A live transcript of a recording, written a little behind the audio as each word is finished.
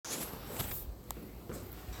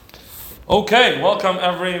Okay, welcome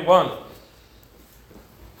everyone.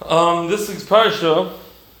 This week's parsha,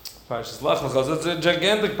 Parshas Lech Lecha, it's a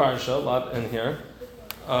gigantic parsha, a lot in here.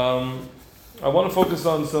 I want to focus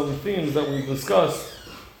on some themes that we've discussed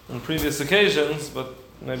on previous occasions, but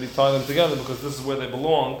maybe tie them together because this is where they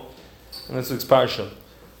belong in this week's parsha.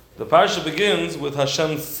 The parsha begins with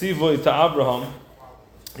Hashem's tzivui to Abraham.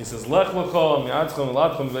 He says, Lech Lecha mi'atzcha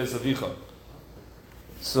mi'ladcha mi'beis avicha.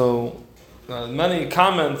 So, many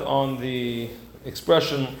comment on the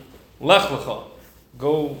expression Lech Lecha,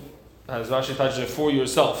 go, as Rashi touched it, for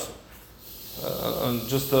yourself. And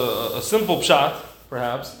just a simple pshat,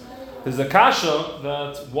 perhaps, is a kasha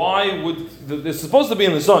that why would, it's supposed to be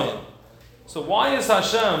in the Zion. So why is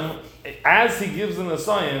Hashem, as He gives the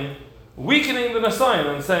Nisayan, weakening the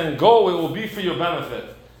Nisayan and saying, go, it will be for your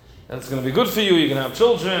benefit. It's going to be good for you, you can have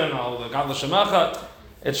children,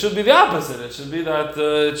 it should be the opposite. It should be that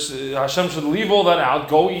Hashem should leave all that out,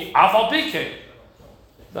 go eat afal pike.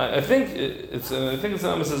 I think it's an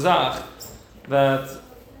Amazazach that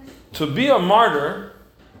to be a martyr,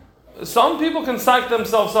 some people can psych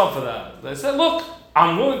themselves up for that. They say, look,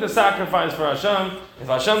 I'm willing to sacrifice for Hashem. If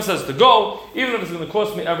Hashem says to go, even if it's going to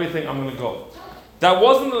cost me everything, I'm going to go. That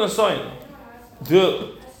wasn't the Nisayan.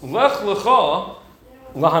 The Lech Lecha,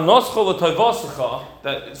 Lahanoscha L'Toivasecha,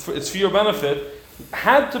 that it's for your benefit,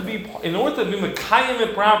 had to be, in order to be Mekayim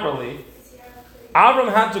it properly,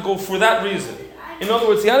 Avram had to go for that reason. In other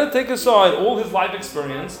words, he had to take aside all his life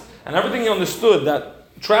experience and everything he understood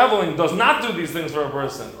that traveling does not do these things for a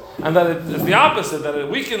person, and that it is the opposite, that it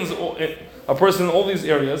weakens a person in all these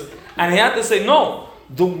areas, and he had to say, no,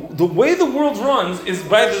 the way the world runs is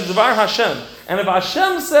by the Devar Hashem. And if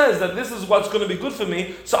Hashem says that this is what's going to be good for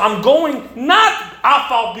me, so I'm going not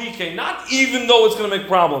afal bike, not even though it's going to make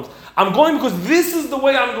problems. I'm going because this is the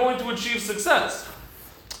way I'm going to achieve success.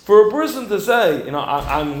 For a person to say,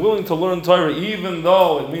 I'm willing to learn Torah even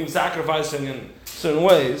though it means sacrificing in certain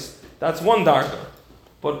ways, that's one darga.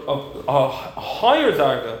 But a higher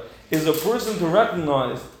darga is a person to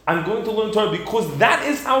recognize, I'm going to learn Torah because that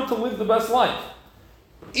is how to live the best life.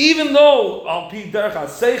 Even though al pi derech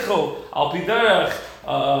haseichel, al pi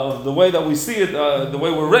derech, the way that we see it, the way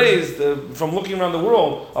we're raised, from looking around the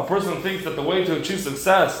world, a person thinks that the way to achieve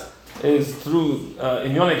success is through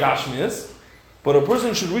inyone gashmias, but a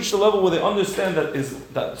person should reach the level where they understand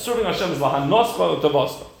that serving Hashem is lahanoscha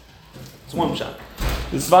utavascha. It's one shot.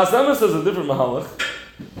 The Sfas Emes says a different mahalach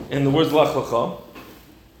in the words Lech Lecha.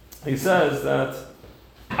 He says that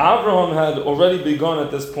Abraham had already begun at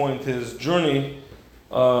this point his journey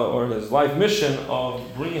or his life mission of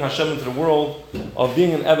bringing Hashem into the world, of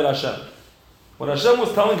being an Eved Hashem. What Hashem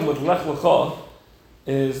was telling him with Lech Lecha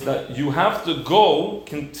is that you have to go,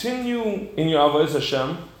 continue in your Avodas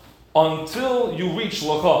Hashem until you reach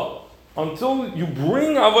Lecha, until you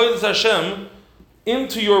bring Avodas Hashem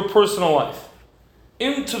into your personal life,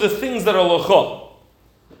 into the things that are Lecha.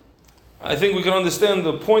 I think we can understand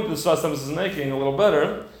the point that Sfas Emes is making a little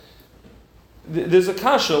better. There's a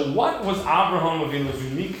kasha. What was Abraham Avinu's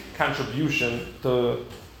unique contribution to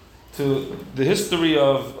the history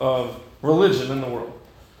of religion in the world?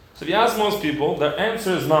 So if you ask most people, their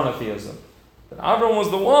answer is monotheism. That Abraham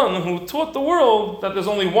was the one who taught the world that there's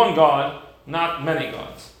only one God, not many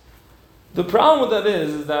gods. The problem with that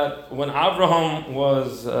is that when Abraham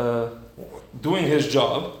was doing his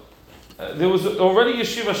job, there was already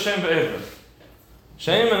Yeshiva Shem ve'Ever.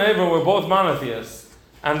 Shem and Ever were both monotheists.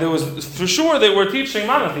 And there was, for sure, they were teaching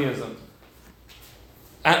monotheism.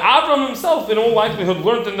 And Abraham himself, in all likelihood,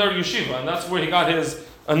 learned in their yeshiva, and that's where he got his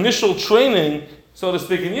initial training, so to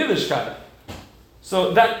speak, in Yiddishkeit.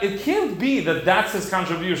 So that it can't be that that's his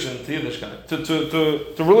contribution to Yiddishkeit,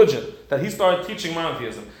 to religion, that he started teaching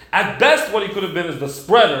monotheism. At best, what he could have been is the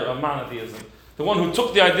spreader of monotheism, the one who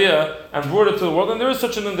took the idea and brought it to the world. And there is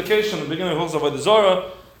such an indication in the beginning of Hilchos Avodah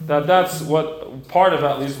Zarah, that's what part of,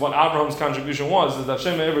 at least, what Abraham's contribution was, is that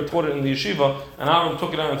Shem ever taught it in the yeshiva, and Abraham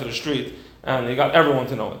took it out into the street, and he got everyone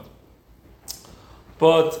to know it.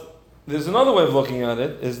 But there's another way of looking at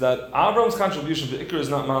it, is that Abraham's contribution to Iker is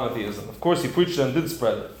not monotheism. Of course, he preached it and did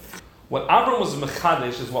spread it. What Abraham was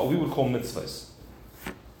mechadesh is what we would call mitzvahs.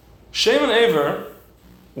 Shem and Ever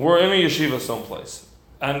were in a yeshiva someplace,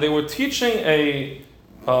 and they were teaching a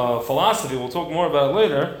philosophy, we'll talk more about it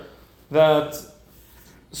later, that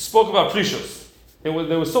spoke about prishus. They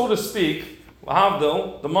were, so to speak,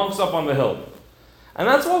 lahavdil, the monks up on the hill. And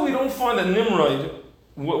that's why we don't find that Nimrod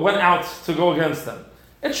went out to go against them.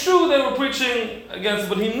 It's true they were preaching against,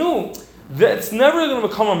 but he knew that it's never going to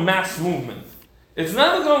become a mass movement. It's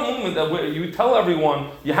not the kind of movement that where you tell everyone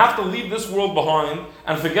you have to leave this world behind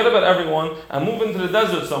and forget about everyone and move into the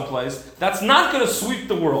desert someplace. That's not going to sweep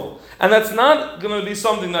the world. And that's not going to be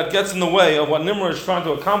something that gets in the way of what Nimrod is trying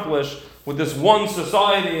to accomplish with this one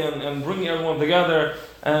society and bringing everyone together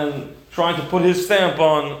and trying to put his stamp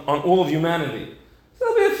on all of humanity.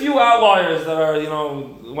 There'll be a few outliers that are,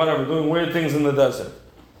 doing weird things in the desert.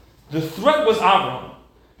 The threat was Avram,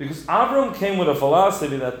 because Avram came with a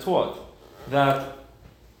philosophy that taught that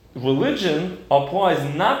religion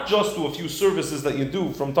applies not just to a few services that you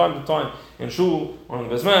do from time to time in shul or in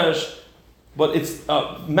the Beis Medrash, but it's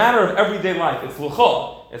a matter of everyday life. It's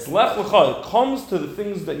lecha. It's lech lecha. It comes to the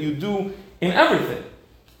things that you do in everything.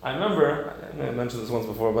 I remember, I mentioned this once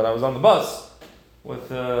before, but I was on the bus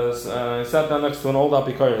with, I sat down next to an old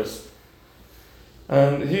apikoros.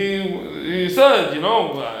 And he said,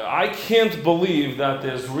 I can't believe that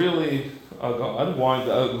there's really a God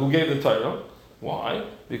who gave the Torah. Why?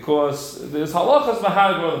 Because there's halachas about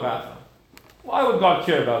how to go to the bathroom. Why would God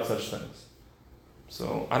care about such things?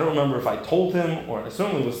 So I don't remember if I told him, or I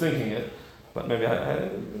certainly was thinking it, but maybe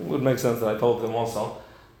it would make sense that I told him also.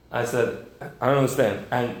 I said, I don't understand.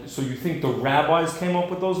 And so you think the rabbis came up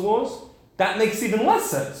with those laws? That makes even less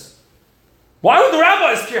sense. Why would the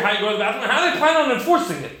rabbis care how you go to the bathroom? How do they plan on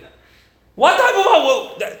enforcing it? What type of law?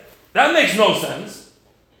 Well, that makes no sense.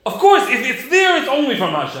 Of course, if it's there, it's only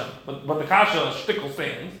from Hashem. But the kasha shtickle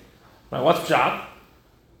stands. Right, what's pshat?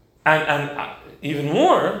 And even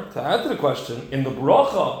more, to add to the question, in the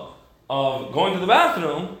bracha of going to the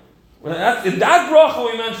bathroom, in that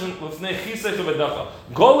bracha we mentioned,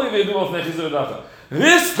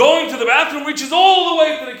 this going to the bathroom reaches all the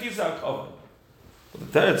way to the kisei hakavod.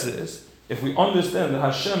 But the teretz is, if we understand that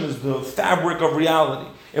Hashem is the fabric of reality,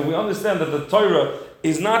 if we understand that the Torah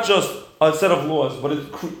is not just a set of laws, but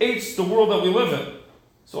it creates the world that we live in.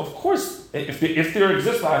 So of course, if there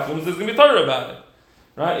exists bathrooms, there's going to be Torah about it.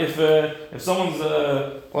 Right? If someone's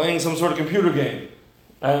playing some sort of computer game,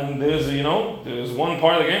 and there's one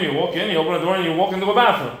part of the game, you walk in, you open the door, and you walk into a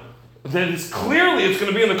bathroom, then it's going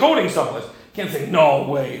to be in the coding someplace. You can't say, no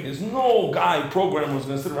way, there's no guy programmer who's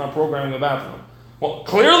going to sit around programming the bathroom. Well,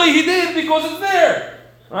 clearly he did because it's there.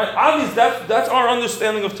 Right? Obviously, that's our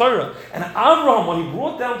understanding of Torah. And Abraham, when he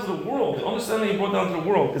brought down to the world, the understanding he brought down to the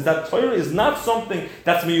world is that Torah is not something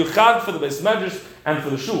that's miyuchad for the Beis Medrash and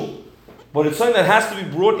for the shul, but it's something that has to be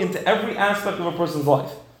brought into every aspect of a person's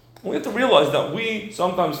life. We have to realize that we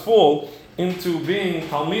sometimes fall into being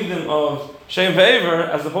Talmidim of Shem Ve'ever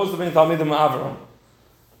as opposed to being Talmidim of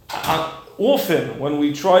Avraham. Often, when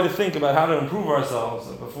we try to think about how to improve ourselves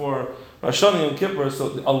before Rosh Hashanah and Kippur,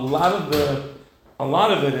 so a lot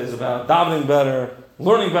of it is about davening better,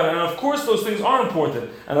 learning better, and of course those things are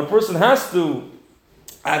important, and a person has to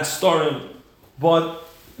add starim, but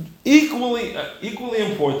equally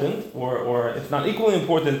important, or if not equally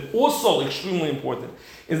important, also extremely important,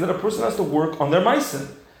 is that a person has to work on their meisin,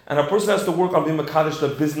 and a person has to work on being mekadosh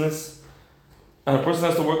their business, and a person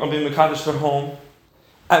has to work on being mekadosh their home,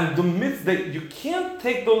 and the myth that you can't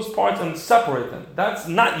take those parts and separate them. That's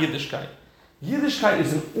not Yiddishkeit. Yiddishkeit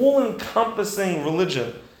is an all-encompassing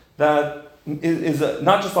religion that is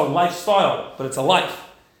not just a lifestyle, but it's a life.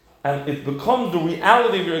 And it becomes the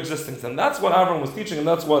reality of your existence. And that's what Avram was teaching, and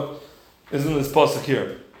that's what is in this pasuk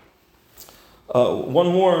here.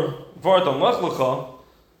 One more vart on Lech Lecha.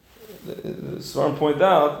 The Svarim point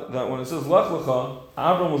out that when it says Lech Lecha,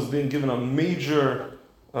 Avram was being given a major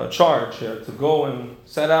charge here to go and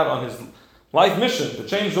set out on his life mission to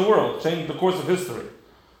change the world, change the course of history.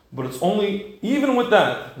 But it's only, even with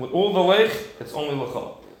that, with all the lech, it's only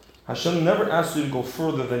lecha. Hashem never asks you to go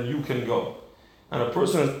further than you can go. And a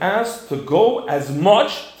person is asked to go as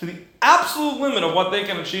much to the absolute limit of what they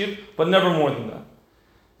can achieve, but never more than that.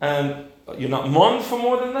 And you're not mon for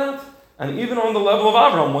more than that. And even on the level of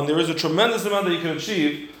Abraham, when there is a tremendous amount that you can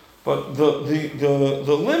achieve, but the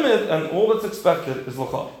limit and all that's expected is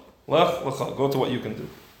lecha. Lech lecha. Go to what you can do.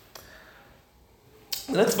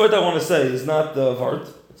 The next part I want to say is not the vart.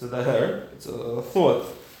 It's a daher, it's a thought.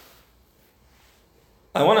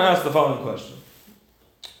 I want to ask the following question.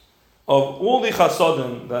 Of all the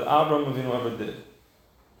chasadim that Abraham Avinu ever did,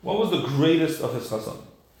 what was the greatest of his chasadim?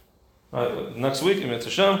 Right, next week, in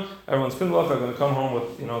Hashem, everyone's kindlach are going to come home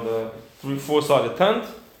with the 4-sided tent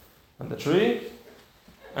and the tree,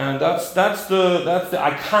 and that's the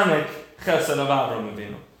iconic chesed of Abraham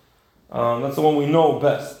Avinu. That's the one we know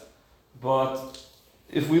best. But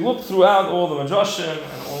if we look throughout all the Midrashim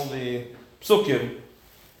and all the Psukim,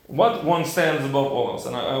 what one stands above all else?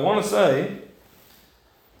 And I want to say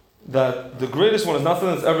that the greatest one is not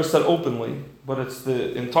something that's ever said openly, but it's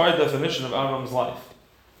the entire definition of Avram's life.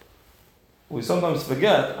 we sometimes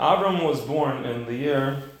forget, Avram was born in the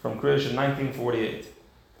year from creation 1948.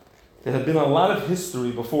 There had been a lot of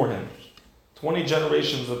history before him. 20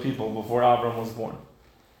 generations of people before Avram was born.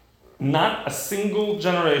 Not a single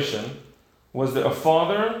generation was there a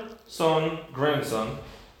father, son, grandson,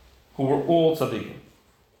 who were all tzaddikim.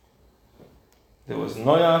 There was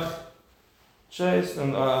Noach, Chase,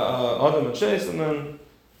 and Adam and Chase, and then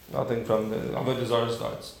nothing from the Avodah Zarah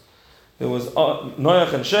starts. There was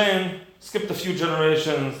Noach and Shem, skipped a few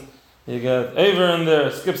generations. You get Aver in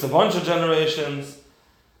there, skips a bunch of generations.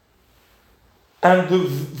 And the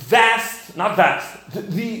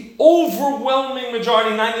overwhelming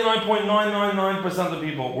majority, 99.999% of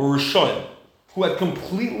people were Rishonim, who had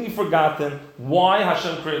completely forgotten why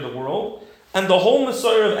Hashem created the world, and the whole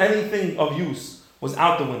Messiah of anything of use was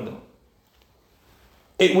out the window.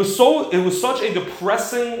 It was such a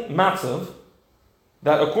depressing matzav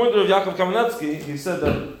that according to Rav Yaakov Kamenetsky, he said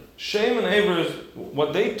that Shem and Aver,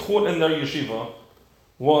 what they taught in their yeshiva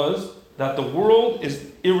was that the world is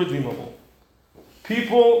irredeemable.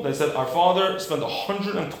 People, they said, our father spent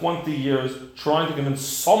 120 years trying to convince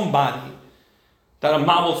somebody that a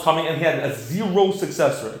Mabel is coming, and he had a 0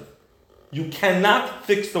 success rate. You cannot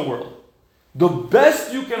fix the world. The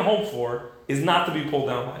best you can hope for is not to be pulled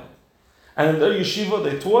down by it. And in their yeshiva,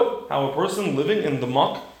 they taught how a person living in the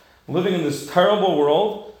muck, living in this terrible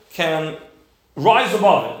world, can rise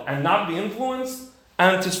above it and not be influenced,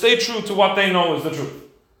 and to stay true to what they know is the truth.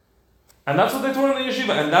 And that's what they taught in the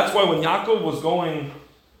yeshiva. And that's why when Yaakov was going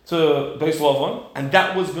to Beis Lavan, and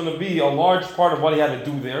that was going to be a large part of what he had to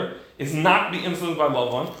do there, is not be influenced by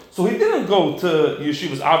Lavan. So he didn't go to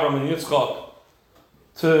yeshivas Avram and Yitzchak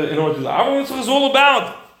in order to do that. Avram and Yitzchak was all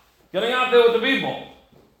about getting out there with the people.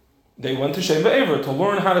 They went to Shem V'Aver to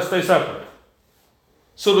learn how to stay separate.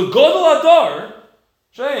 So the Gadol Adar,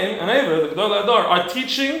 Shem and Aver, the Gadol Adar, are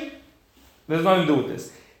teaching, there's nothing to do with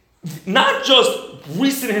this. Not just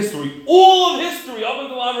recent history, all of history up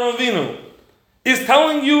until Avraham Avinu is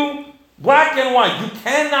telling you black and white, you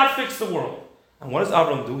cannot fix the world. And what does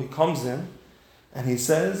Avraham do? He comes in and he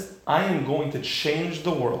says, I am going to change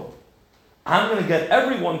the world. I'm going to get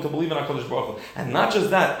everyone to believe in HaKadosh Baruch Hu. And not just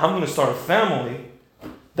that, I'm going to start a family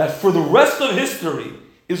that for the rest of history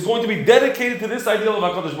is going to be dedicated to this ideal of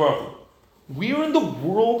HaKadosh Baruch Hu. Where in the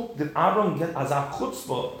world did Avraham get azah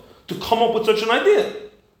chutzpah to come up with such an idea?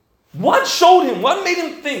 What showed him? What made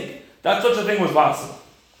him think that such a thing was possible?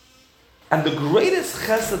 And the greatest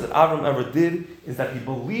chesed that Avram ever did is that he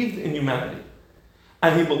believed in humanity.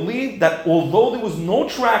 And he believed that although there was no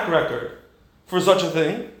track record for such a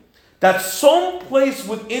thing, that some place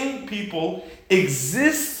within people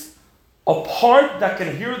exists a part that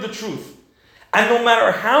can hear the truth. And no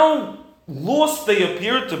matter how lost they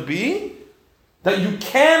appear to be, that you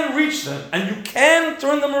can reach them and you can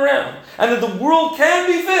turn them around and that the world can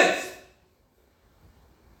be fixed.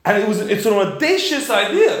 And it's an audacious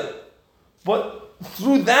idea. But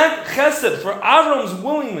through that chesed, for Avram's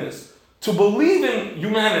willingness to believe in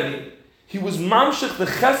humanity, he was mamshech the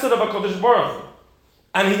chesed of HaKadosh Baruch Hu.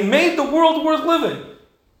 And he made the world worth living.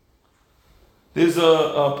 There's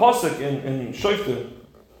a pasuk in Shoftim.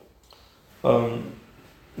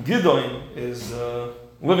 Gideon is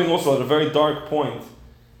living also at a very dark point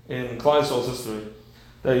in Klal Yisrael's history.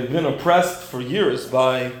 They've been oppressed for years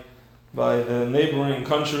by the neighboring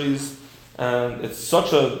countries, and it's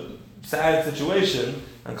such a sad situation,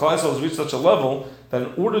 and Klal Yisrael has reached such a level that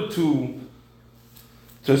in order to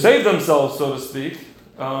save themselves, so to speak,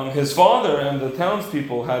 his father and the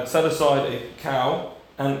townspeople had set aside a cow,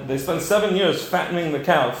 and they spent 7 years fattening the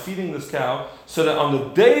cow, feeding this cow, so that on the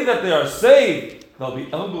day that they are saved, they'll be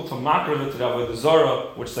able to makrav it to the Avodah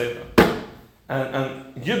Zarah, which saved them.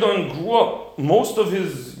 And Gideon grew up, most of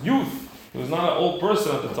his youth, he was not an old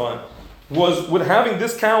person at the time, was with having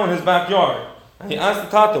this cow in his backyard. And he asked the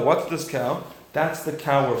Tata, what's this cow? That's the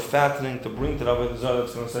cow we're fattening to bring to the Avodah Zarah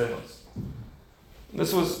that's going to save us.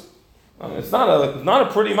 This was, it's not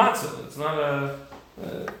a pretty matzah. It's not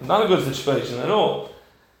a good situation at all.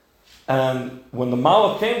 And when the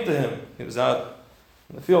Malach came to him, he was out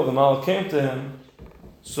in the field, the Malach came to him,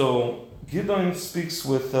 so Gideon speaks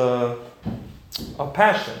with a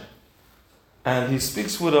passion. And he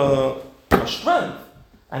speaks with a strength.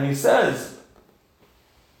 And he says,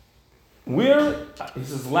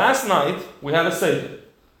 last night we had a Seder.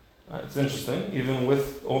 It's interesting, even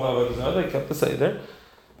with all the Avodah Zarah, they kept the Seder.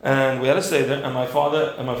 And we had a Seder, and my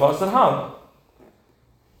father said Hal.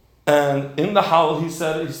 And in the Hal, he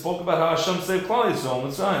spoke about how Hashem saved Klal Yisrael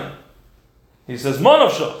in Mitzrayim. He says,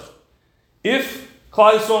 Manavshach, if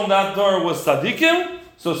Klal Yisrael in that door was tzaddikim,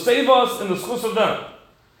 so save us in the schus of them.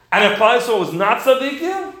 And if Klal Yisrael was not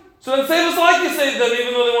tzaddikim, So then save us like you saved them,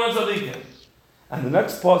 even though they weren't tzaddikim. And the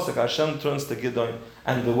next pasuk, Hashem turns to Gideon,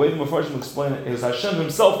 and the way the Mefarshim explain it is Hashem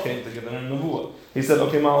himself came to Gideon in Nevuah. He said,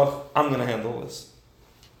 okay, Malach, I'm going to handle this.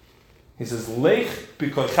 He says, Lech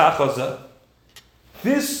b'koichach hazeh.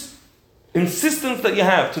 This insistence that you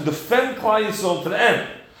have to defend Klal Yisrael to the end,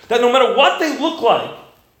 that no matter what they look like,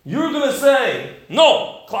 you're going to say,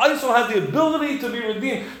 no, Klal Yisrael has the ability to be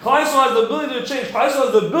redeemed. Klal Yisrael has the ability to change. Klal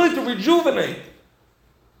Yisrael has the ability to rejuvenate.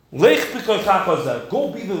 Lech b'koichach hazeh. Go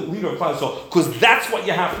be the leader of Klal Yisrael, because that's what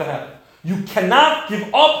you have to have. You cannot give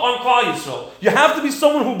up on Klal Yisrael. You have to be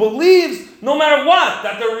someone who believes, no matter what,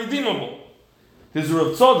 that they're redeemable. There's a Rav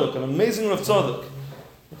Tzadok, an amazing Rav Tzadok.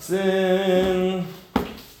 It's in...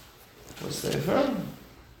 What's Sefer?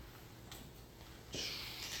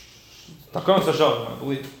 Takon Sashav, I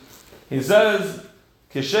believe. He says,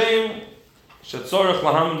 Kishem shetzorech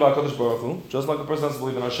lahamin ba'akadosh baruch hu, just like a person has to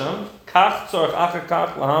believe in Hashem, kach tzorech acher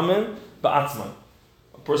kach lahamin ba'atzman.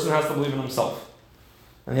 A person has to believe in himself.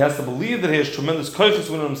 And he has to believe that he has tremendous koiches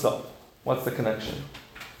within himself. What's the connection?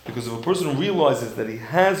 Because if a person realizes that he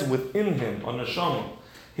has within him a neshama,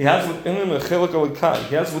 he has within him a chelik alikai,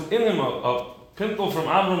 he has within him a pintle from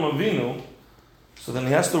Avraham Avinu, so then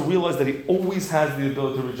he has to realize that he always has the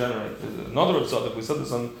ability to regenerate. Another Rav Tzadok, we said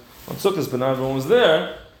this on Sukkot, but not everyone was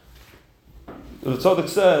there. The Tzadok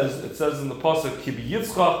says, it says in the pasuk, Ki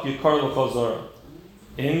b'Yitzchak yikar l'chol zara.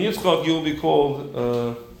 In Yitzchak you will be called,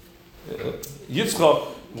 Yitzchak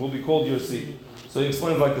will be called your seed. So he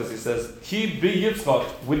explains like this, he says, Ki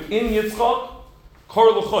b'Yitzchak, within Yitzchak,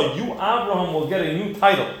 kar l'chol, you Abraham will get a new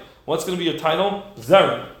title. What's going to be your title?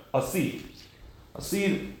 Zera, a seed. A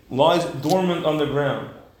seed lies dormant underground.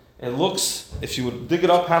 It looks, if you would dig it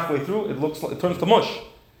up halfway through, it turns to mush.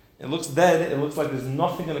 It looks dead, it looks like there's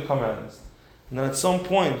nothing going to come out of this. And then at some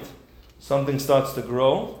point, something starts to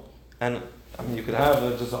grow, and I mean, you could have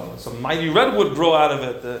just some mighty redwood grow out of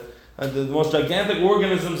it. The most gigantic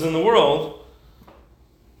organisms in the world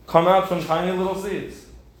come out from tiny little seeds.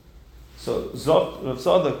 So, Rav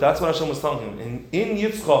Tzadok, that's what Hashem was telling him. In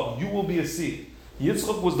Yitzchak, you will be a seed.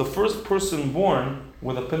 Yitzchak was the first person born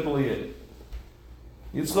with a pintle yid.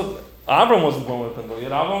 Yitzchak, Avram wasn't born with a pintle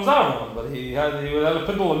yid. Avram was Avram, but he had a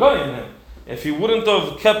pintle Agai in him. If he wouldn't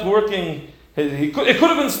have kept working, it could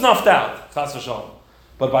have been snuffed out. Chas v'shalom.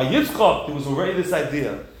 But by Yitzchak, there was already this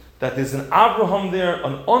idea that there's an Abraham there,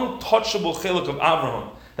 an untouchable chelik of Abraham,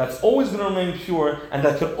 that's always going to remain pure and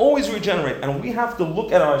that can always regenerate. And we have to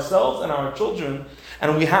look at ourselves and our children,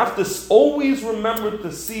 and we have to always remember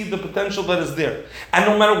to see the potential that is there. And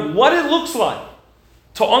no matter what it looks like,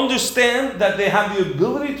 to understand that they have the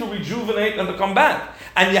ability to rejuvenate and to come back.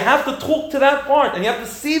 And you have to talk to that part, and you have to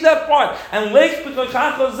see that part. And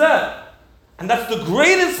and that's the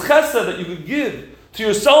greatest chesed that you could give to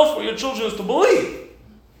yourself or your children, is to believe.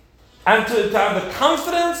 And to have the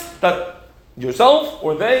confidence that yourself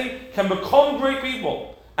or they can become great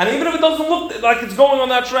people. And even if it doesn't look like it's going on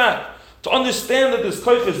that track, to understand that there's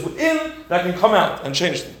koiches within that can come out and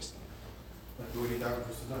change things.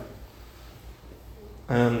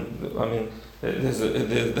 And I mean,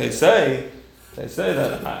 they say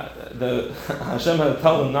that the Hashem had to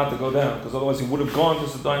tell them not to go down, because otherwise he would have gone to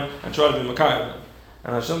Sidon and tried to be Makayim.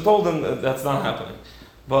 And Hashem told him that that's not happening.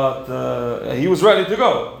 But he was ready to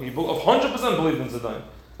go. He 100% believed in Sidon.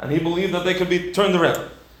 And he believed that they could be turned around.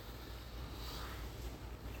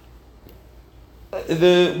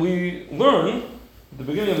 We learn at the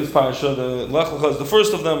beginning of this parasha, the Lech Lecha is the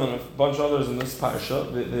first of them, and a bunch of others in this parasha,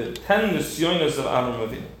 the 10 nisyonos of Avraham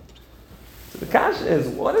Avinu. So the kasha is,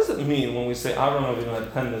 what does it mean when we say Avraham Avinu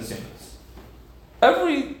had 10 nisyonos?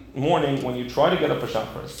 Every morning when you try to get up for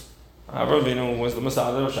Shacharis, Avraham Avinu was the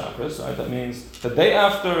Masada of Shacharis, right? That means the day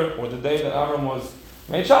after, or the day that Avraham was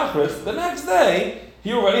made Shacharis, the next day,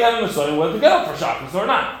 he already had a Messiah whether to get up for Shacharis or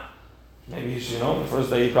not. Maybe the first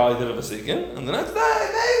day he probably did a Vasikin, and the next day,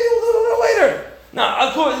 maybe he'll do it a little later. Now,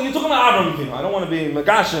 of course, you're talking about Avraham Avinu. I don't want to be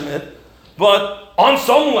Megashim it, but on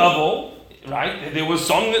some level, right, there was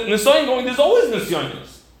some Nisayon going, there's always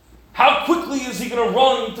Nisyonis. How quickly is he going to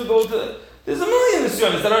run to go to... There's a million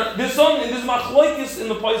Nisyonis that are... There's Machlokes in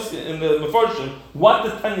the Mefarshim, what the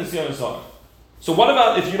 10 Nisyonis are. So what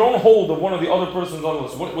about if you don't hold one of the other person's on the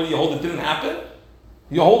list? What do you hold? It didn't happen?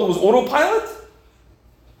 You hold it was autopilot?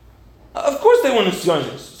 Of course they were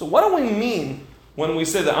Nisyonis. So what do we mean when we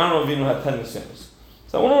say that Avraham Avinu had 10 Nisyonis?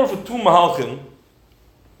 So I want to offer two Mahalchim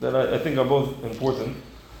that I think are both important.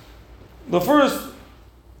 The first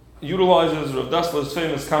utilizes Rav Dessler's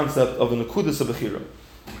famous concept of the Nekudas HaBechira.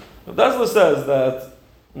 Rav Dessler says that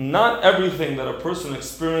not everything that a person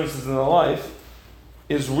experiences in their life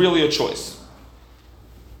is really a choice.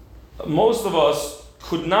 Most of us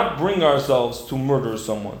could not bring ourselves to murder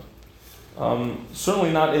someone.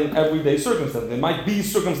 Certainly not in everyday circumstances. There might be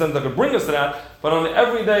circumstances that could bring us to that, but on the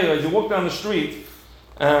everyday, as you walk down the street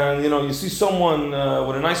and you see someone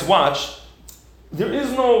with a nice watch, there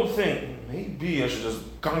is no thing. Maybe I should just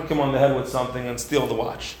gunk him on the head with something and steal the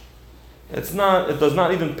watch. It does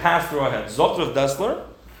not even pass through our head. Zokt Rav Dessler,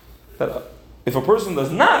 that if a person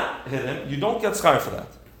does not hit him, you don't get schar for that.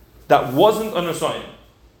 That wasn't a nisayon.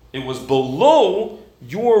 It was below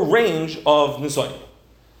your range of nisayon.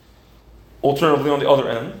 Alternatively, on the other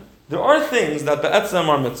end, there are things that be'etzem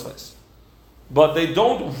are mitzvahs, but they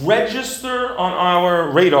don't register on our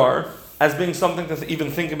radar as being something to even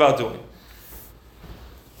think about doing.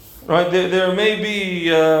 Right? There may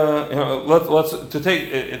be, let's to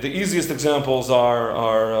take the easiest examples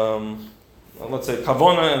are let's say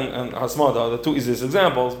kavona and hasmada, the two easiest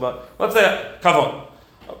examples. But let's say kavona.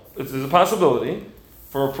 There's a possibility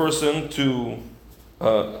for a person to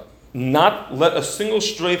not let a single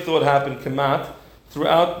stray thought happen kamat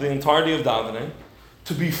throughout the entirety of davening,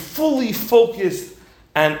 to be fully focused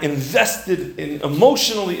and invested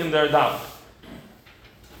emotionally in their davening.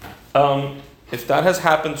 If that has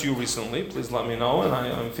happened to you recently, please let me know, and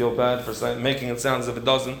I feel bad for making it sound as if it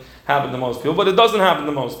doesn't happen to most people, but it doesn't happen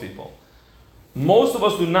to most people. Most of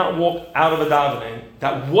us do not walk out of a davening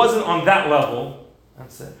that wasn't on that level and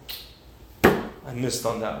say, I missed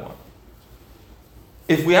on that one.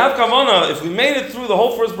 If we have kavanah, if we made it through the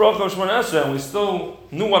whole first bracha of Shemona Esrei and we still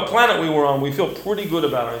knew what planet we were on, we feel pretty good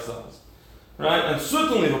about ourselves. Right? And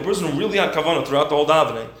certainly if a person who really had kavanah throughout the whole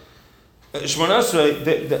davening, Shemona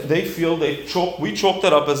Esrei, they feel we chalk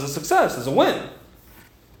that up as a success, as a win.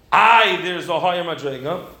 There's a higher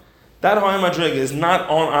madrega. That higher madrega is not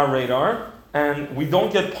on our radar, and we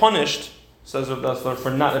don't get punished, says Rav Dessler, for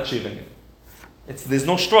not achieving it. There's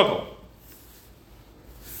no struggle.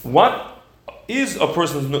 What is a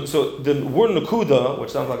person's... So the word nakuda,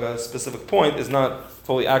 which sounds like a specific point, is not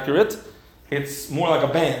fully accurate. It's more like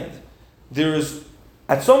a band.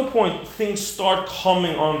 At some point, things start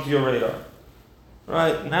coming onto your radar.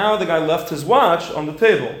 Right? Now the guy left his watch on the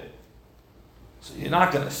table. So you're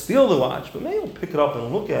not going to steal the watch, but maybe you'll pick it up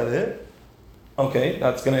and look at it. Okay,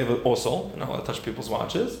 that's going to also, you're not allowed to touch people's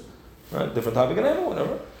watches. Right? Different type of ganeva,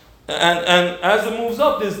 whatever. And as it moves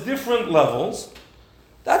up, there's different levels.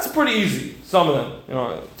 That's pretty easy, some of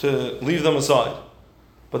them, to leave them aside.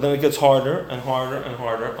 But then it gets harder and harder and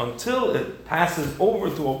harder until it passes over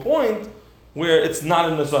to a point where it's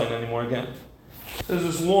not in the sign anymore again. There's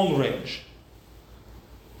this long range.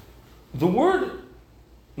 The word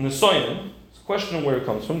nisayon, it's a question of where it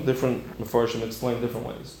comes from. Different Mefarshim explain different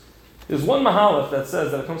ways. There's one mahalach that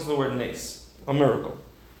says that it comes from the word nes, a miracle.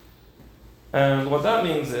 And what that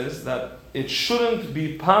means is that it shouldn't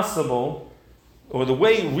be possible, or the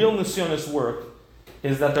way real nisyonis work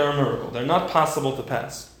is that they're a miracle. They're not possible to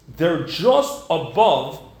pass. They're just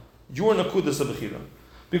above your nakudas abechira.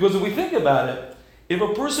 Because if we think about it, if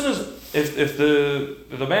a person is, if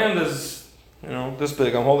the band is, this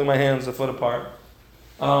big, I'm holding my hands a foot apart,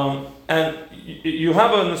 and you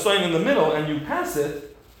have a nisayon in the middle and you pass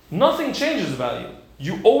it, nothing changes about you.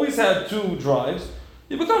 You always had two drives.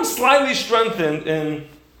 You become slightly strengthened in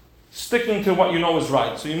sticking to what you know is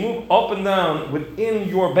right. So you move up and down within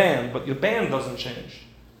your band, but your band doesn't change.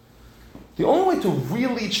 The only way to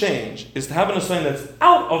really change is to have an nisayon that's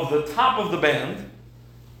out of the top of the band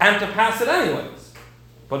and to pass it anyways.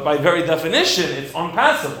 But by very definition, it's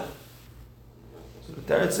unpassable. So the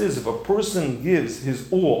teretz is, if a person gives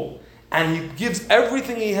his all, and he gives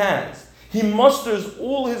everything he has, he musters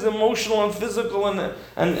all his emotional and physical and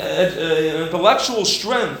intellectual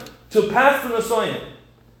strength to pass the nisayon,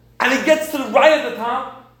 and he gets to the right at the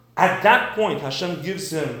top, at that point Hashem gives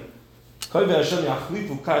him, he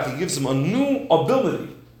gives him a new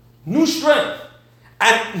ability, new strength,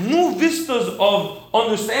 and new vistas of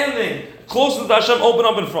understanding, closeness to Hashem open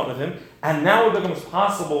up in front of him, and now it becomes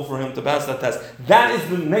possible for him to pass that test. That is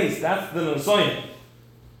the nes, that's the nisayon.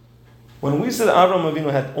 When we said Avraham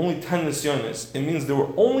Avinu had only 10 nisyonis, it means there were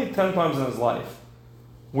only 10 times in his life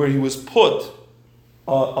where he was put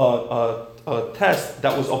a test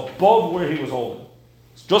that was above where he was holding,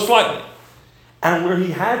 just slightly, and where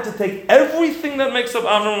he had to take everything that makes up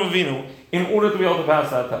Avraham Avinu in order to be able to pass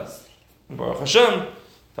that test. And Baruch Hashem,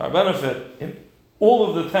 to our benefit, in all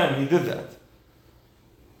of the 10 he did that.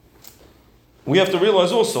 We have to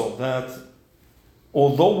realize also that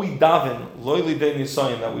although we daven loy lidei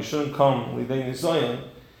nisayon, that we shouldn't come lidei nisayon,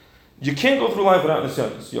 you can't go through life without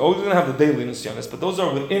nisyonis. You're always going to have the daily nisyonis, but those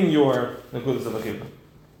are within your nekudas abechira.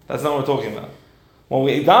 That's not what we're talking about. When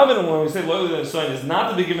we daven and when we say loy lidei nisayon, is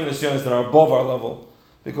not to be given nisyonis that are above our level,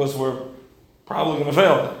 because we're probably going to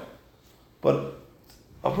fail. But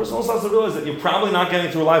a person also has to realize that you're probably not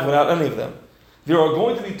getting through life without any of them. There are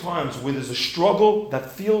going to be times where there's a struggle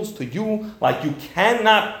that feels to you like you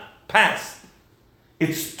cannot pass.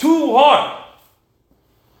 It's too hard.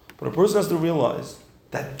 But a person has to realize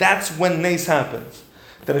that that's when nace happens.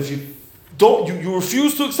 That if you don't, you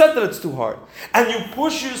refuse to accept that it's too hard, and you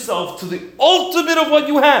push yourself to the ultimate of what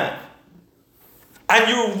you have, and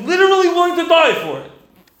you're literally willing to die for it,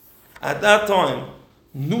 at that time,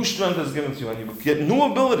 new strength is given to you, and you get new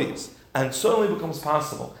abilities, and it suddenly becomes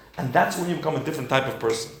possible. And that's when you become a different type of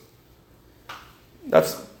person.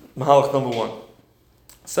 That's Mahalach number one.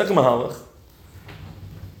 Second Mahalach,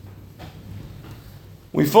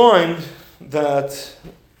 we find that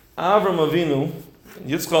Avram Avinu,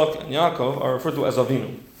 Yitzchak, and Yaakov are referred to as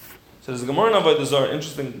Avinu. So there's a Gemara in Avodah Zarah,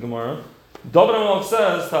 interesting Gemara. David HaMelech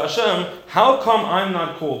says to Hashem, how come I'm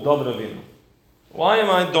not called David Avinu? Why am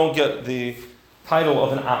I don't get the title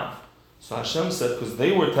of an Av? So Hashem said, because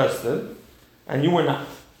they were tested, and you were not.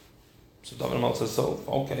 So David HaMelech says, so,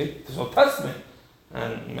 okay, so test me,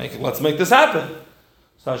 and let's make this happen.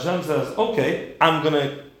 So Hashem says, okay,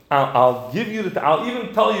 I'll give you I'll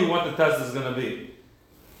even tell you what the test is going to be.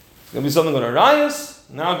 It's going to be something on Arias,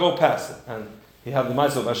 now go pass it. And he had the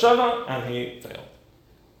Ma'aseh Bashava, and he failed.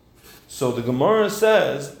 So the Gemara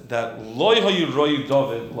says that Lo hayu royu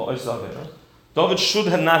David lo ois. David should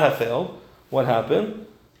not have failed. What happened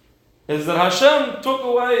is that Hashem took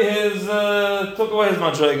away his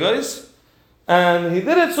madrigas, and he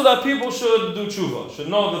did it so that people should do tshuva, should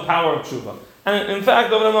know the power of tshuva. And in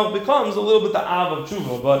fact, David HaMelech becomes a little bit the Av of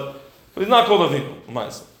tshuva, but he's not called Avinu,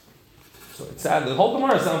 Ma'aseh. So it's sad. The whole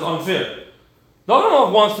Gemara sounds unfair. David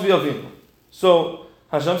HaMelech wants to be Avinu. So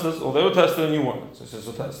Hashem says, well, they were tested and you weren't. So he says,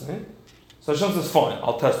 so test me. So Hashem says, fine,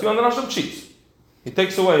 I'll test you. And then Hashem cheats. He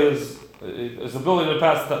takes away his ability to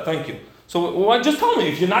pass the test. Thank you. So just tell me,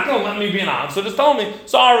 if you're not going to let me be an Av, so just tell me,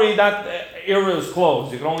 sorry, that era is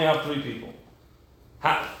closed. You can only have 3 people.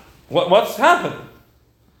 What's happened?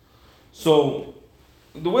 So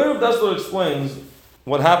the way Rav Dessler explains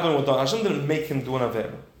what happened with Hashem didn't make him do an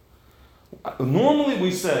Avera. Normally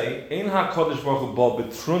we say, Ein HaKadosh Baruch Hu ba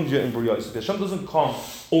b'trunja in B'riyos. Hashem doesn't come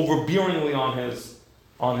overbearingly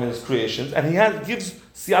on his creations, and he gives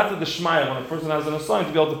siyata d'shmaya when a person has an assignment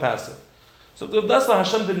to be able to pass it. So that's why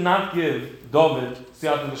Hashem did not give David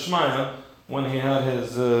siyata d'shmaya when he had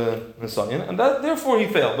his assignment, and therefore he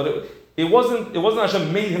failed. But it wasn't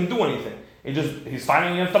Hashem made him do anything. He's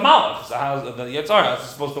fighting against the Malach. So how's the Yetzer Hara is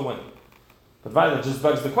supposed to win? But that just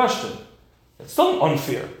begs the question. It's still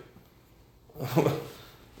unfair.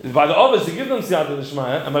 By the others, you give them siyata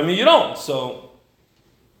d'shmaya, and by me you don't. So,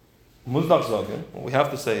 Muzdak Zogin, what we have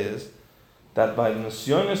to say is that by the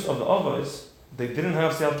nisyonis of the others, they didn't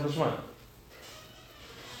have siyata d'shmaya.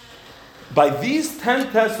 By these 10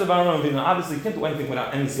 tests of Avraham Avinu, obviously you can't do anything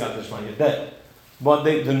without any siyata d'shmaya. You're dead. But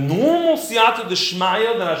the normal siyata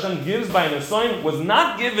d'shmaya that Hashem gives by an assignment was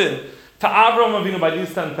not given to Avraham Avinu by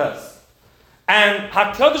these 10 tests. And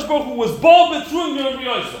HaKadosh Baruch Hu was bal b'trun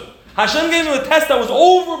Yosef. Hashem gave him a test that was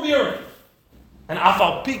overbearing. And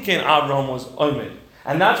Afal Pikein Avraham was oimed.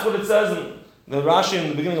 And that's what it says in the Rashi in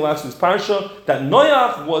the beginning of last week's parsha, that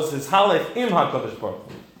Noach was his halech im HaKadosh Baruch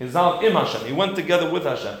Hu. His halech im Hashem. He went together with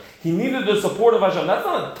Hashem. He needed the support of Hashem. That's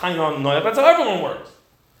not a time on Noach. That's how everyone works.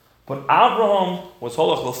 But Avraham was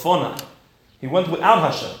holach l'fonah. He went without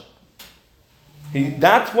Hashem.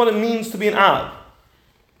 That's what it means to be an Av.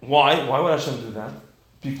 Why? Why would Hashem do that?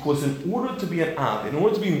 Because in order to be an Av, in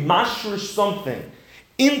order to be mashrish something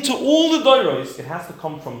into all the dairos, it has to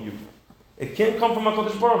come from you. It can't come from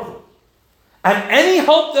HaKadosh Baruch Hu. And any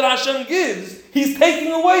help that Hashem gives, He's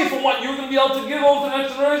taking away from what you're going to be able to give over to the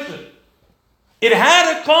next generation. It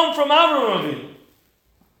had to come from Avraham Avinu.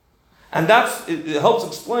 And it helps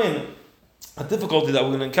explain a difficulty that we're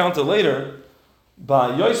going to encounter later.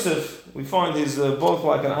 By Yosef, we find he's both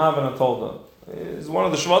like an Av and a Tolda. He's one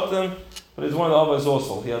of the Shvatim, but he's one of the Avos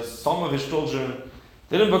also. He has some of his children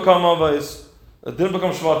didn't become Avos, didn't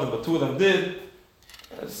become Shvatim, but 2 of them did.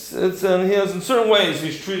 And he has, in certain ways,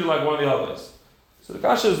 he's treated like one of the Avos. So the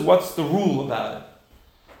kasha is, what's the rule about it?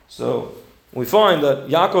 So we find that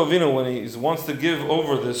Yaakov Avinu, when he wants to give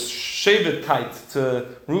over this Shevet tithe to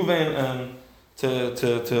Reuven and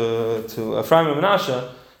to Ephraim and Menashe,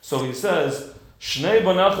 so he says, Shnei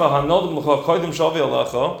banecha hanodim l'cha koidim shavi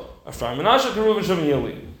alecha, Ephraim and Menashe to Reuven Shimon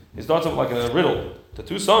Yili. He starts off like a riddle. The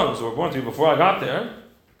 2 sons who were born to you before I got there,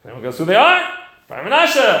 anyone guess who they are? Ephraim and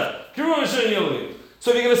Menashe, Reuven Shimon Yili. So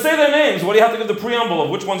if you're going to say their names, what do you have to give the preamble of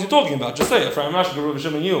which ones you're talking about? Just say Ephraim and Menashe, Reuven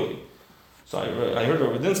Shimon Yili. So I heard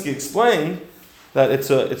Radinsky explain that it's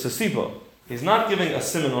a sipa. He's not giving a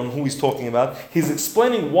simon on who he's talking about. He's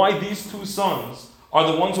explaining why these two sons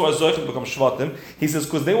are the ones who are Zoich to become Shvatim. He says,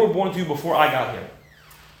 because they were born to you before I got here.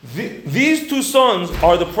 These two sons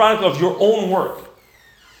are the product of your own work.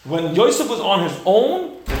 When Yosef was on his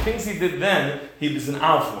own, the things he did then, he was an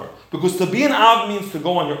Av for. Because to be an Av means to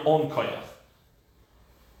go on your own koyach.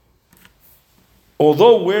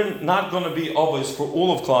 Although we're not going to be Avos for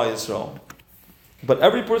all of Klal Yisrael, but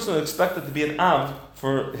every person is expected to be an Av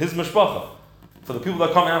for his mishpacha, for the people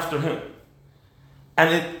that come after him.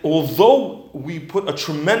 And although we put a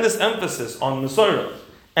tremendous emphasis on Mesorah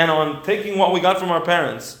and on taking what we got from our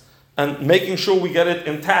parents and making sure we get it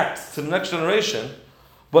intact to the next generation,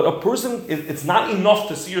 but a person, it's not enough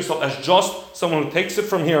to see yourself as just someone who takes it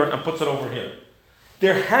from here and puts it over here.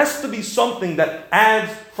 There has to be something that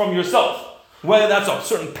adds from yourself. Whether that's a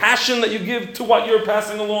certain passion that you give to what you're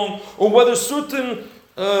passing along, or whether certain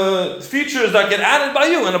features that get added by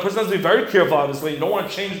you. And a person has to be very careful, obviously. You don't want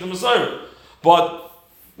to change the Messiah. But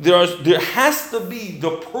there has to be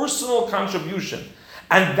the personal contribution.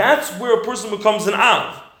 And that's where a person becomes an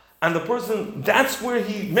Av. And the person, that's where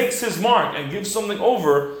he makes his mark and gives something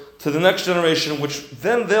over to the next generation, which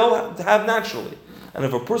then they'll have naturally. And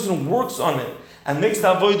if a person works on it and makes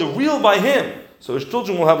that avodah real by him, so his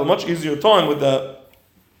children will have a much easier time with that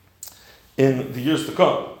in the years to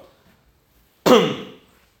come.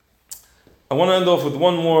 I want to end off with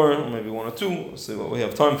one more, or maybe one or two. We'll see what we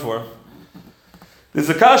have time for. There's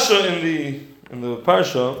a kasha in the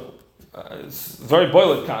parsha. It's a very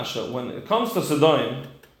boiled kasha. When it comes to Sodom,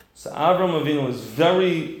 so Avram Avinu is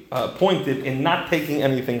very pointed in not taking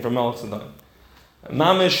anything from Melech Sodom.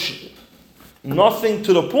 Mamish, nothing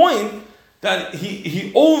to the point that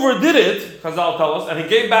he overdid it, Chazal tell us, and he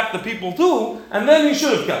gave back the people too, and then he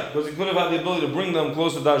should have kept, because he could have had the ability to bring them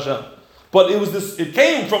closer to Hashem. But it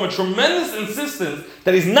came from a tremendous insistence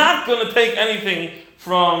that he's not going to take anything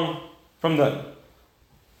from them.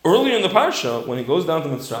 Earlier in the parsha, when he goes down to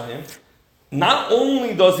Mitzrayim, not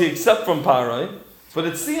only does he accept from Parai, but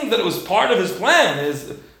it seems that it was part of his plan,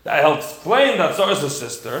 that he'll explain that Sarah's his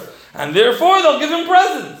sister, and therefore they'll give him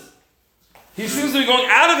presents. He seems to be going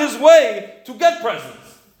out of his way to get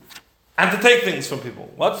presents and to take things from people.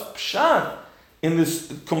 What's pshat in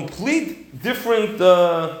this complete different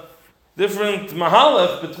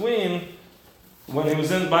mahalach between when he was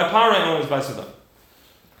by Parai and when he was by Sodom?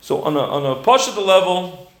 So on a pashut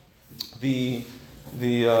level, the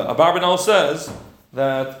Abarbanel says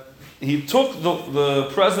that he took the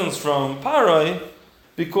presents from Parai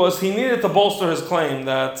because he needed to bolster his claim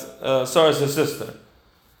that Sarah is his sister.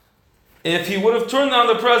 If he would have turned down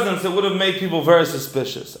the presents, it would have made people very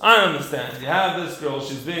suspicious. I understand. You have this girl,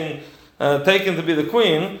 she's being taken to be the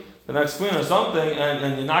queen, the next queen or something,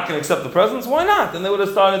 and you're not going to accept the presents? Why not? And they would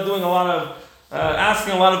have started doing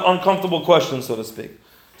asking a lot of uncomfortable questions, so to speak.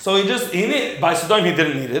 So by Sodom he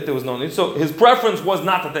didn't need it, there was no need. So his preference was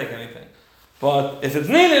not to take anything. But if it's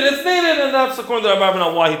needed, it's needed, and that's according to Rabbi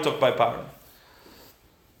Abarbanel why he took by Parai.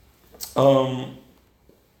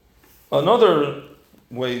 Another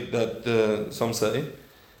way that some say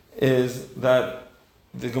is that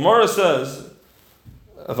the Gemara says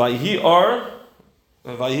Vayhi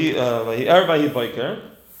Biker.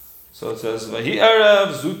 So it says Vayhi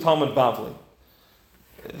Erev Zu Talmud Bavli.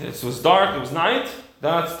 It was dark, it was night,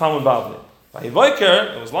 that's Talmud Bavli. Vayhi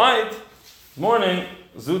Biker, it was light, morning,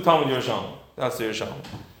 Zu Talmud Yerushalmi. That's the Yerushalmi.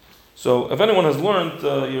 So if anyone has learned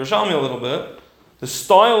Yerushalmi a little bit, the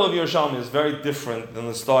style of Yerushalmi is very different than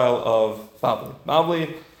the style of Bavli.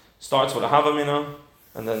 Bavli starts with a Havamina,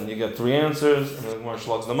 and then you get 3 answers, and then the Gemara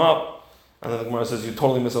slugs them up, and then the Gemara says you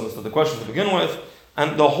totally misunderstood the question to begin with,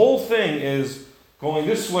 and the whole thing is going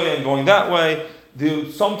this way and going that way.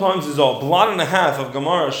 Sometimes there's a blot and a half of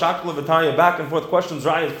Gemara, Shakla, V'taya, back and forth questions,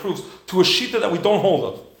 rayas, proofs, to a shita that we don't hold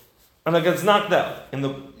of. And it gets knocked out. In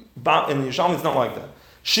the Yerushalmi, it's not like that.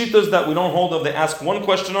 Shitas that we don't hold of, they ask one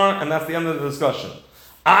question on, and that's the end of the discussion.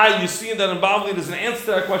 You see that in Bavli, there's an answer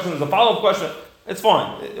to that question, there's a follow-up question. It's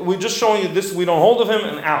fine. We're just showing you this, we don't hold of him,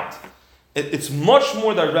 and out. It's much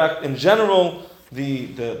more direct. In general,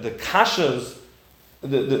 the kashas,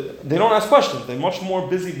 they don't ask questions. They're much more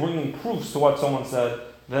busy bringing proofs to what someone said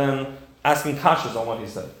than asking kashas on what he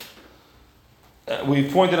said. We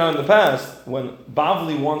pointed out in the past, when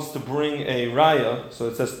Bavli wants to bring a raya, so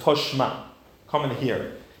it says toshma, come and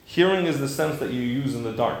hear. Hearing is the sense that you use in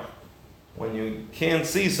the dark. When you can't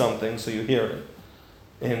see something, so you hear it.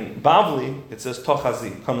 In Bavli, it says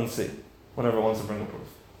tochazi, come and see, whenever it wants to bring a proof.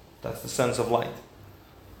 That's the sense of light.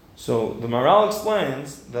 So the Maral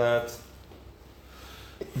explains that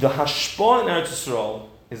the hashpah in Eretz Yisrael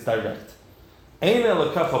is direct. Ein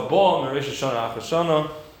elakacha bo meresh Shana achar Shana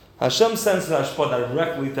Hashem sends the Hashpah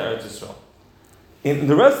directly to Eretz Yisrael. In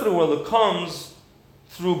the rest of the world, it comes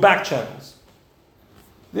through back channels.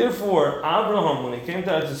 Therefore, Abraham, when he came to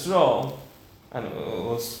Eretz Yisrael, and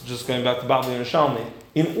let's just going back to Babli and Shalmi,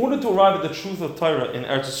 in order to arrive at the truth of Torah in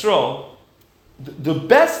Eretz Yisrael, the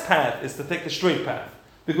best path is to take the straight path.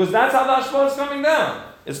 Because that's how the Hashpah is coming down.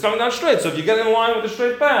 It's coming down straight. So if you get in line with the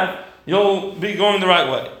straight path, you'll be going the right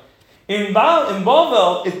way. In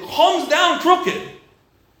Bavel, it comes down crooked.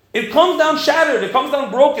 It comes down shattered. It comes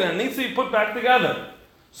down broken and it needs to be put back together.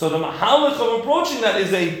 So the mahalach of approaching that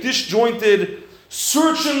is a disjointed,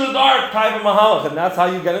 search in the dark type of mahalach. And that's how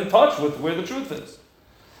you get in touch with where the truth is.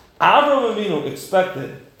 Avraham Avinu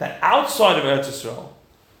expected that outside of Eretz Yisrael,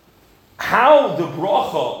 how the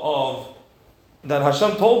bracha of that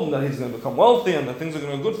Hashem told him that he's going to become wealthy and that things are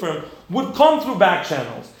going to be good for him would come through back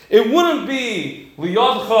channels. It wouldn't be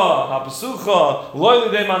liyadcha, hapasucha, loy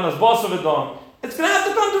lidei manas basavidam. It's going to have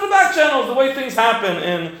to come through the back channels, the way things happen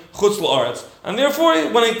in Chutz La'aretz. And therefore,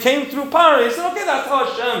 when it came through Pari, he said, okay, that's how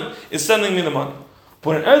Hashem is sending me the money.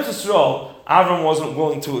 But in Eretz Yisrael, Avram wasn't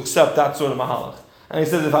willing to accept that sort of mahalach. And he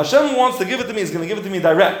says, if Hashem wants to give it to me, he's going to give it to me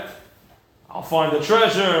direct. I'll find the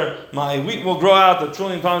treasure, my wheat will grow out 1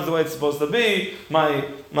 trillion times the way it's supposed to be,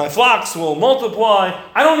 my flocks will multiply,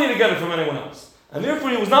 I don't need to get it from anyone else. And therefore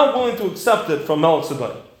he was not willing to accept it from Melech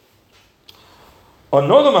Sedai.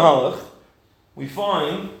 Another mahalach, we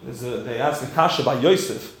find, they ask a kasha by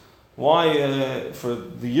Yosef, why for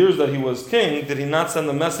the years that he was king, did he not send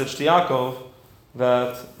a message to Yaakov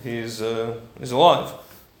that he's alive?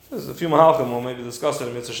 There's a few mahalachim, we'll maybe discuss it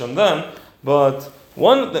in Mitzvah Shem then, but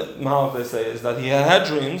one mahalach they say is that he had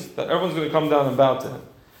dreams that everyone's going to come down and bow to him.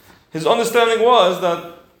 His understanding was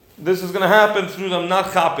that this is going to happen through them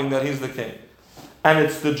not chapping that he's the king. And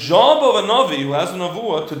it's the job of a Navi who has a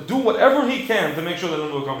Nevuah to do whatever he can to make sure that the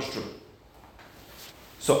Nevuah comes true.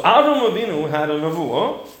 So Avram Avinu had a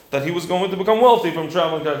Nevuah that he was going to become wealthy from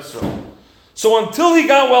traveling to Israel. So until he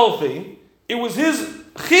got wealthy, it was his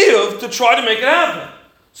chiyuv to try to make it happen.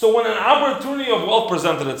 So when an opportunity of wealth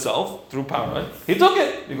presented itself through Parai, he took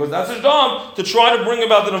it because that's his job to try to bring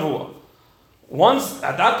about the Nevuah. Once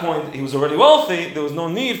at that point he was already wealthy, there was no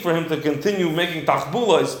need for him to continue making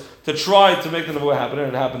tachbulas to try to make the Nevuah happen, and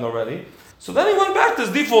it happened already. So then he went back to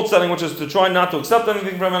his default setting, which is to try not to accept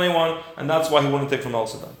anything from anyone, and that's why he wouldn't take from El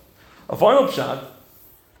Sedai. A final pshat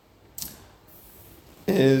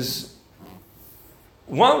is,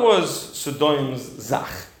 what was Sodom's zach?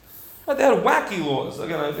 They had wacky laws.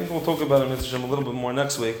 Again, I think we'll talk about it a little bit more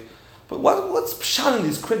next week. But what's pshat in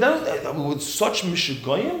these? With such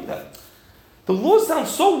mishigoyim, that the laws sound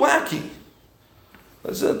so wacky.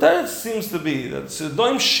 That seems to be that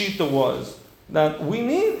Sodom's shita was that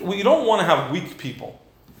we don't want to have weak people.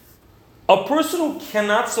 A person who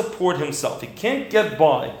cannot support himself, he can't get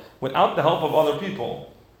by without the help of other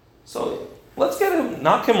people. So let's get him,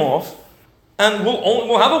 knock him off, and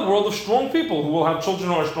we'll have a world of strong people who will have children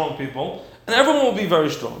who are strong people, and everyone will be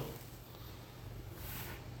very strong.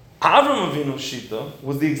 Avram Avinu's shita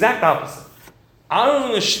was the exact opposite.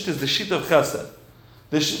 Avram Avinu's shita is the shita of chesed.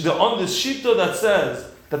 The shita that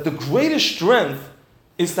says that the greatest strength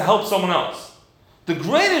is to help someone else. The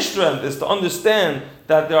greatest strength is to understand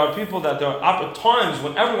that there are people that there are times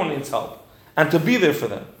when everyone needs help, and to be there for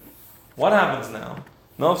them. What happens now?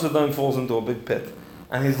 Melech Sedai falls into a big pit,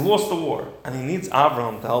 and he's lost the war, and he needs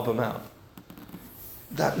Avraham to help him out.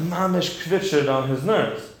 That mamish kvitchered on his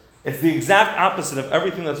nerves. It's the exact opposite of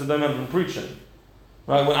everything that Sedai had been preaching.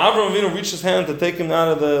 Right? When Avraham Avinu reached his hand to take him out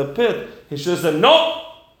of the pit, he should have said, "No,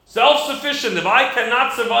 self-sufficient. If I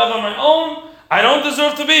cannot survive on my own, I don't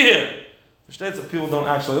deserve to be here." The states that people don't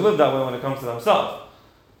actually live that way when it comes to themselves.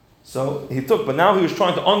 So he took, but now he was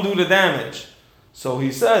trying to undo the damage. So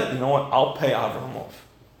he said, "You know what? I'll pay Avraham off.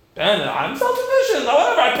 And I'm self-sufficient.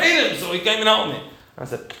 However, I paid him, so he came and helped me." I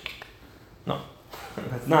said, "No,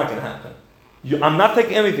 that's not going to happen. I'm not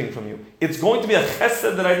taking anything from you. It's going to be a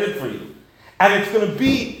chesed that I did for you. And it's going to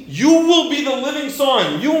be, you will be the living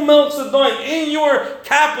sign. You, Melech Sedai, in your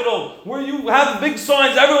capital, where you have big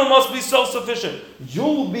signs, everyone must be self-sufficient.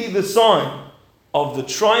 You'll be the sign of the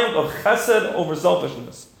triumph of chesed over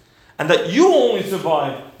selfishness. And that you only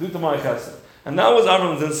survive due to my chesed." And that was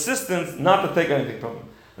Avram's insistence not to take anything from him.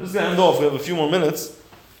 I'm just going to end off. We have a few more minutes.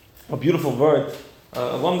 A beautiful word. A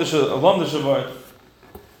Lamdisha word.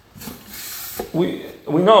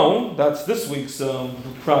 We know that's this week's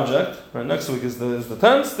project. Right, next week is the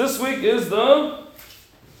tents. This week is the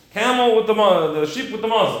camel with the sheep with the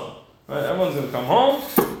muzzle. Right, everyone's going to come home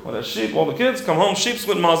with a sheep. All the kids come home, sheeps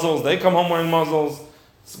with muzzles. They come home wearing muzzles.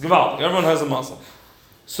 It's gewaltig. Everyone has a muzzle.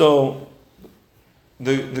 So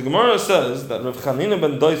the Gemara says that Rav Chanina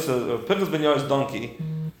ben Doisa, Rav Pinchas ben Yair's donkey,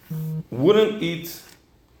 wouldn't eat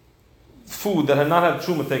food that had not had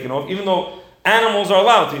truma taken off, even though animals are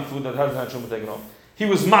allowed to eat food that hasn't had truma taken off. He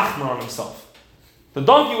was machmer on himself. The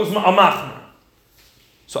donkey was a machmer.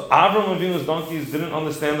 So Avram Avinu's donkeys didn't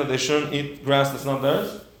understand that they shouldn't eat grass that's not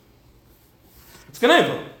theirs? It's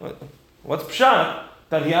Ganeva. What's pshat?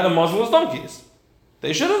 That he had to muzzle his donkeys.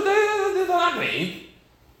 They should have, they're not going to eat.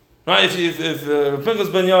 Right, if Pinchas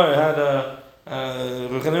ben Yair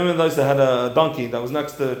had a donkey that was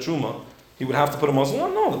next to Truma, he would have to put a muzzle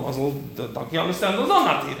on? No, the donkey understands those are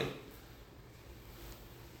not to eat it.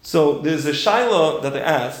 So there's a shaila that they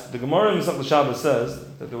asked. The Gemara in Masechta Shabbos says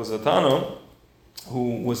that there was a Tano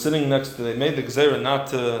who was sitting next to, they made the Gzeira not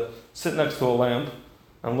to sit next to a lamp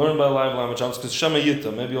and learn by live lamp Shabbos because Shema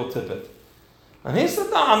Yita, maybe you'll tip it. And he said,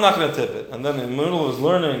 no, I'm not going to tip it. And then in the middle of his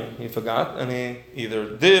learning, he forgot, and he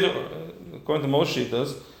either did, or according to most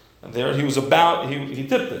Shitas, and there he was he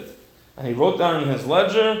tipped it. And he wrote down in his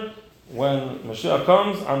ledger, when Mashiach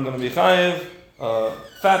comes, I'm going to be chayiv,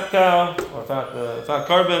 fat cow, or fat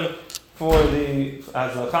carbon,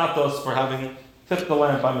 as a chatos for having tipped the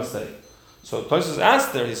lamp by mistake. So Tosfos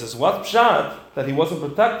asked there, he says, what pshat that he wasn't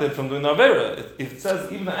protected from doing the Avera? It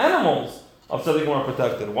says even the animals of tzaddikim are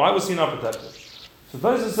protected. Why was he not protected? So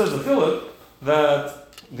Tosfos says, the chiluk,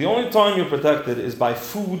 that the only time you're protected is by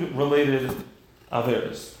food-related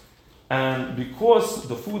averas. And because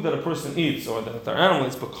the food that a person eats, or that their animal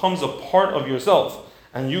eats, becomes a part of yourself,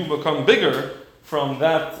 and you become bigger from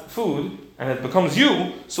that food, and it becomes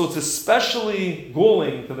you, so it's especially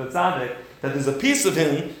galling to the tzaddik that there's a piece of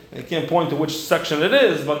him, and you can't point to which section it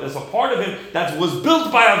is, but there's a part of him that was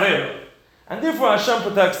built by avera. And therefore Hashem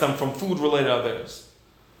protects them from food-related averas.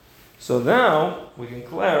 So now, we can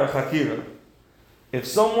clear a chakira. If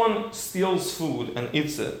someone steals food and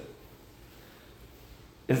eats it,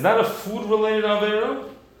 is that a food-related avera?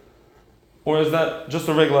 Or is that just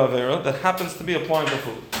a regular avera that happens to be applying to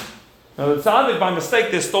food? Now the tzaddik, by mistake,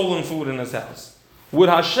 there's stolen food in his house. Would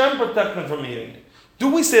Hashem protect him from eating it?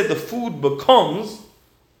 Do we say the food becomes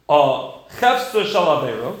a chefster shal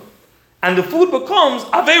avera, and the food becomes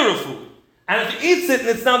avera food? And if he eats it, and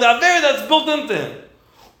it's now the avera that's built into him.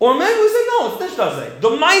 Or maybe we say, no, it's nishtazeh. The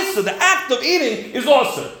maisa, the act of eating, is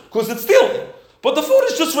awesome, because it's stealing. But the food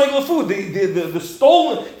is just regular food. The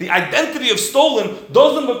stolen, the identity of stolen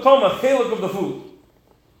doesn't become a chelik of the food.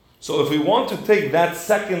 So if we want to take that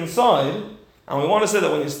second side, and we want to say that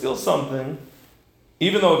when you steal something,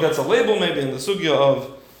 even though it gets a label maybe in the sugya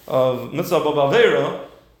of mitzvah b'avera,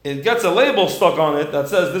 it gets a label stuck on it that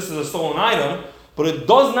says this is a stolen item, but it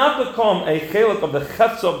does not become a chelik of the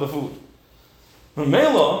chetz of the food.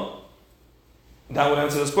 Mela, that would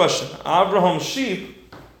answer this question. Abraham's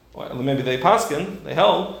sheep, or maybe they paskin, they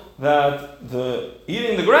held that the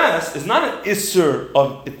eating the grass is not an isser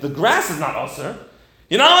of it. The grass is not usser.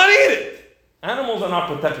 You're not allowed to eat it. Animals are not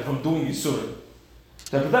protected from doing yisurim.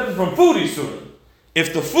 They're protected from food yisurim.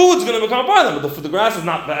 If the food's going to become a part of them, but the grass is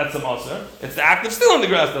not that's some usser. It's the act of stealing the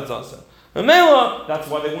grass that's usser. Mela, that's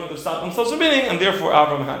why they wanted to stop themselves from eating, and therefore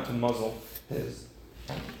Abraham had to muzzle his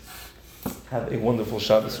animals. Have a wonderful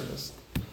Shabbos for this.